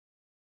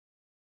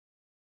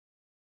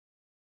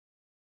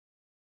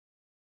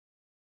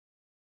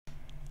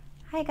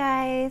Hi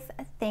guys,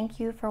 thank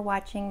you for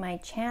watching my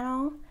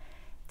channel.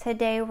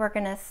 Today we're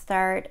going to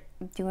start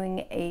doing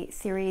a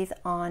series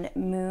on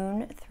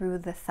moon through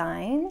the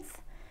signs.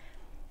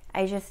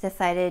 I just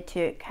decided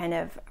to kind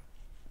of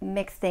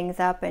mix things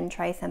up and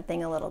try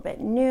something a little bit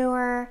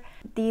newer.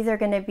 These are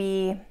going to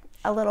be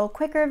a little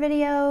quicker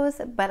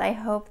videos, but I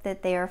hope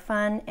that they are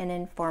fun and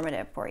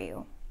informative for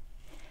you.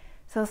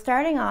 So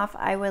starting off,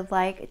 I would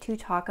like to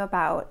talk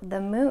about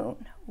the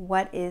moon.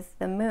 What is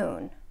the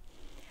moon?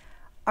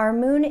 Our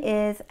moon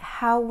is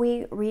how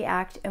we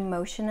react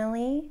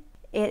emotionally.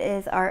 It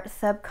is our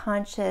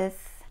subconscious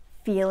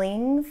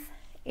feelings.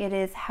 It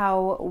is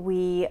how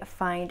we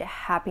find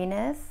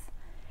happiness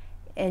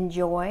and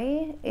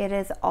joy. It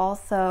is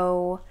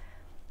also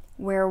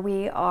where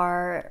we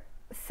are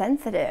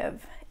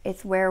sensitive.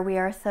 It's where we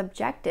are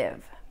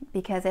subjective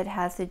because it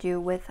has to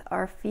do with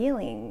our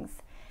feelings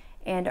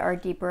and our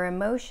deeper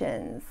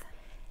emotions.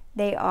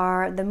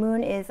 The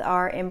moon is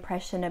our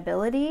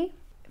impressionability.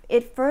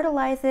 It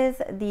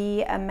fertilizes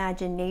the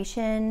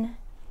imagination,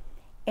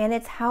 and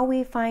it's how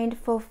we find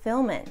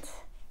fulfillment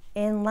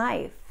in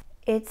life.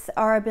 It's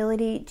our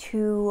ability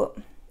to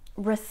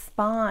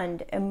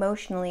respond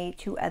emotionally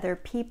to other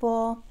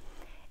people.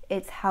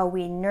 It's how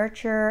we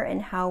nurture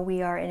and how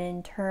we are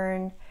in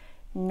turn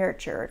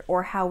nurtured,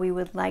 or how we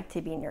would like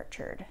to be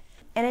nurtured.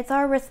 And it's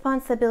our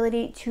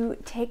responsibility to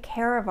take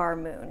care of our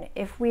moon.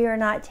 If we are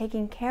not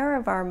taking care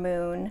of our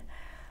moon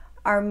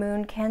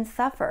can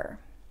suffer.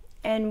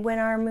 And when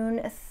our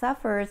moon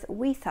suffers,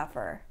 we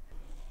suffer.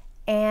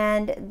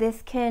 And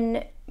this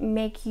can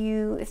make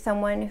you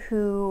someone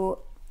who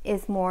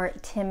is more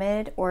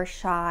timid or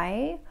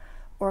shy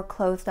or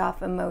closed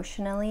off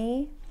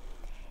emotionally.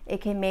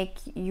 It can make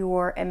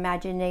your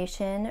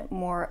imagination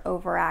more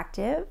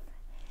overactive.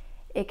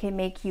 It can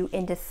make you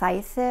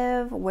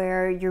indecisive,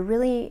 where you're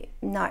really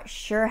not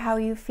sure how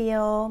you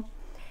feel.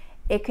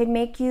 It could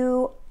make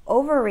you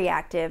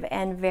overreactive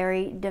and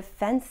very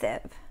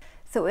defensive.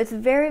 So it's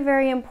very,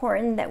 very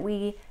important that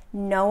we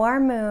know our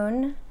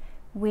moon.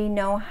 We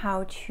know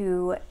how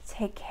to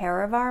take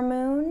care of our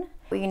moon.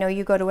 You know,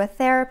 you go to a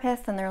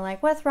therapist and they're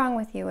like, what's wrong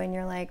with you? And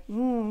you're like,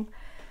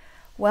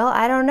 well,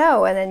 I don't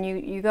know. And then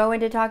you go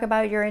in to talk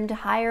about your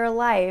entire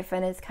life,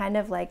 and it's kind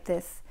of like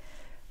this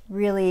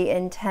really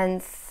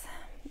intense,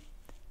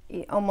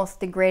 almost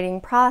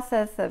degrading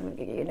process of,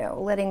 you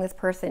know, letting this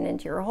person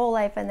into your whole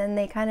life. And then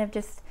they kind of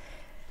just,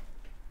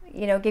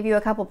 you know, give you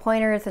a couple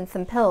pointers and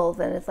some pills,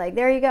 and it's like,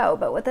 there you go.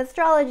 But with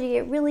astrology,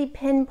 it really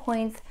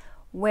pinpoints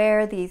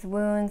where these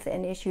wounds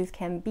and issues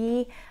can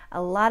be.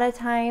 A lot of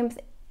times,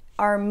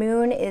 our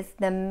moon is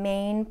the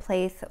main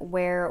place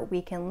where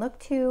we can look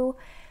to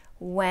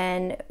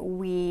when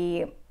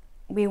we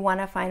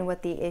want to find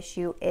what the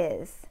issue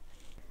is.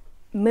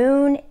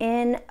 Moon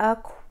in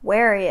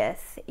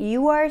Aquarius.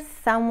 You are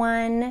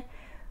someone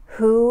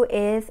who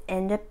is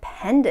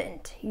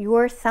independent. You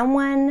are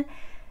someone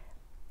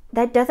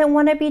that doesn't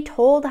want to be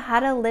told how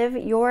to live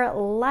your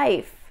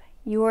life.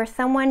 You are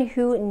someone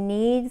who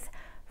needs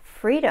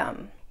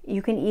freedom.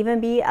 You can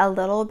even be a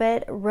little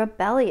bit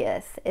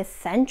rebellious,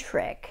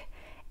 eccentric,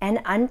 and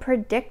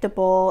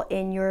unpredictable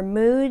in your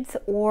moods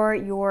or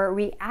your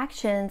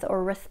reactions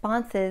or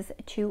responses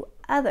to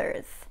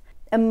others.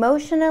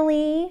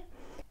 Emotionally,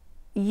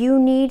 you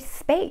need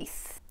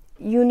space.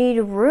 You need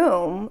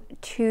room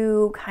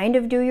to kind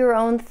of do your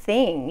own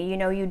thing. You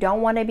know, you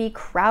don't want to be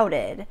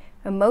crowded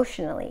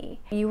emotionally.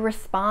 You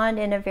respond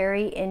in a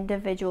very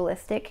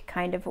individualistic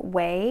kind of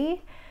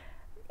way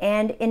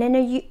and in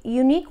a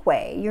unique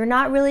way. You're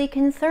not really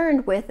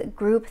concerned with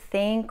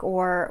groupthink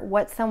or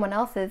what someone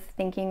else is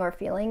thinking or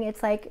feeling.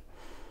 It's like,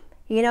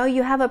 you know,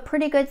 you have a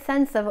pretty good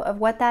sense of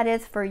what that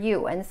is for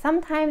you. And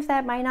sometimes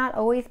that might not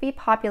always be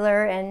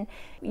popular, and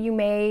you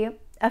may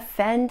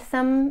offend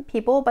some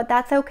people, but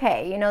that's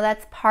okay. You know,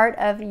 that's part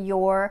of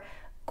your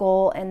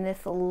goal in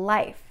this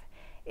life.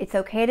 It's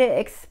okay to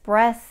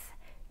express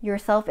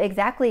yourself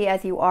exactly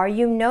as you are.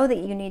 You know that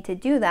you need to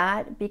do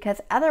that, because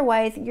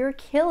otherwise you're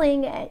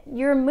killing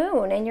your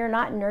moon and you're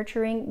not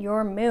nurturing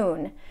your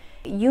moon.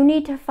 You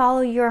need to follow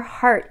your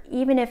heart,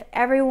 even if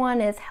everyone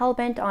is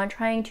hell-bent on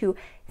trying to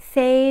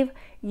save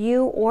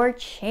you or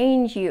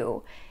change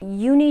you.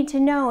 You need to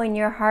know in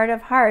your heart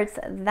of hearts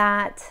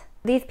that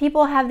these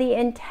people have the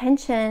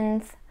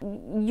intentions.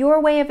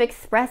 Your way of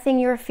expressing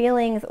your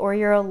feelings or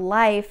your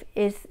life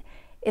is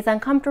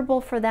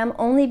uncomfortable for them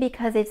only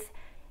because it's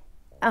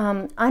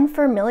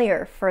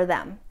unfamiliar for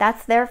them.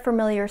 That's their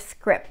familiar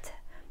script,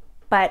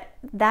 but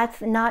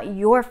that's not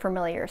your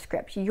familiar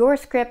script. Your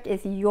script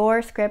is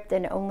your script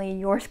and only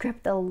your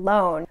script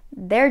alone.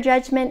 Their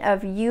judgment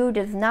of you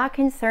does not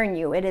concern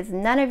you. It is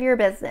none of your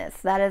business.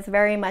 That is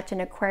very much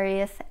an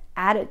Aquarius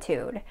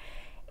attitude.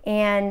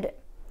 And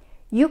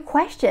you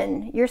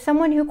question. You're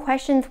someone who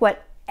questions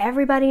what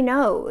everybody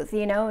knows.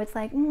 You know, it's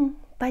like,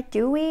 but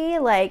do we?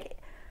 Like,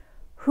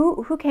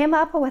 who came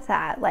up with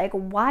that? Like,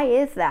 why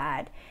is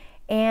that?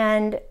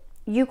 And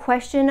you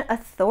question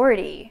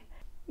authority.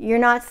 You're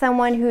not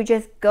someone who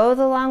just goes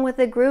along with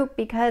the group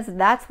because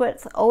that's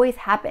what's always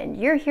happened.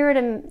 You're here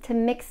to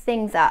mix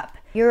things up.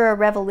 You're a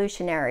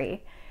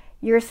revolutionary.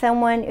 You're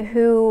someone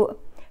who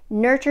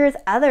nurtures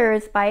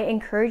others by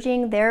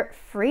encouraging their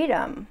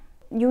freedom.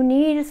 You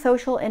need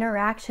social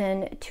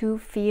interaction to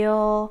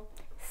feel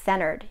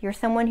centered. You're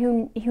someone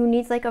who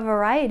needs like a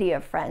variety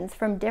of friends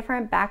from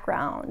different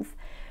backgrounds,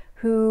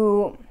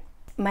 who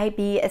might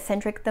be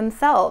eccentric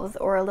themselves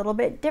or a little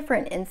bit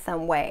different in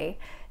some way.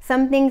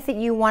 Some things that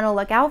you want to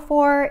look out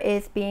for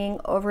is being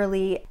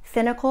overly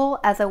cynical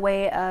as a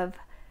way of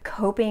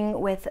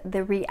coping with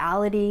the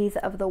realities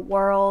of the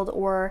world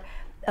or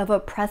of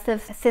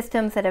oppressive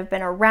systems that have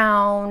been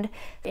around.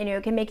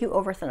 It can make you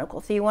over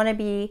cynical. So you want to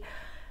be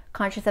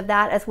conscious of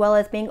that, as well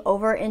as being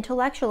over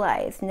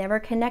intellectualized, never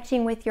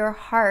connecting with your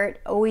heart,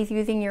 always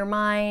using your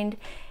mind,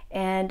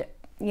 and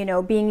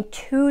being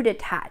too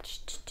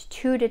detached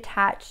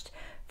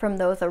from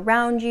those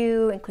around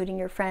you, including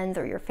your friends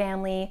or your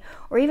family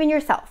or even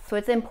yourself. So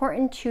it's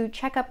important to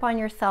check up on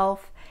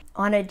yourself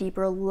on a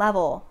deeper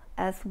level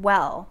as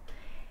well.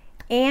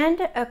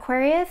 And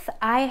Aquarius,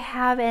 I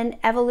have an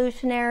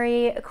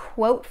evolutionary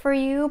quote for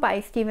you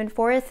by Stephen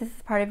Forrest. This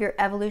is part of your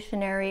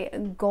evolutionary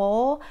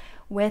goal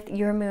with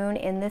your moon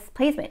in this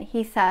placement.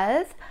 He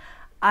says,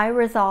 I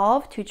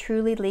resolve to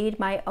truly lead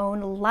my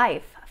own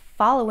life,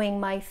 following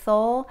my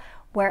soul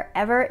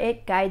wherever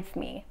it guides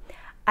me.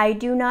 I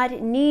do not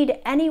need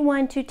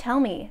anyone to tell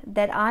me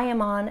that I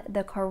am on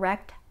the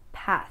correct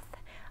path.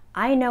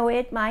 I know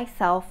it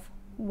myself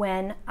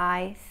when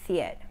I see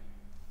it.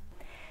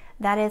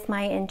 That is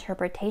my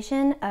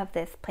interpretation of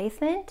this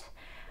placement.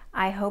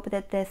 I hope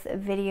that this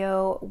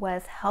video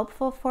was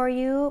helpful for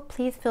you.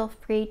 Please feel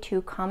free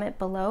to comment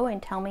below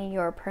and tell me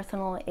your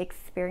personal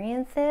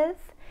experiences.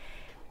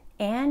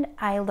 And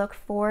I look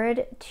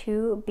forward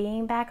to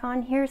being back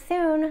on here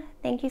soon.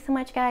 Thank you so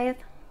much, guys.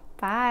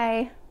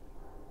 Bye.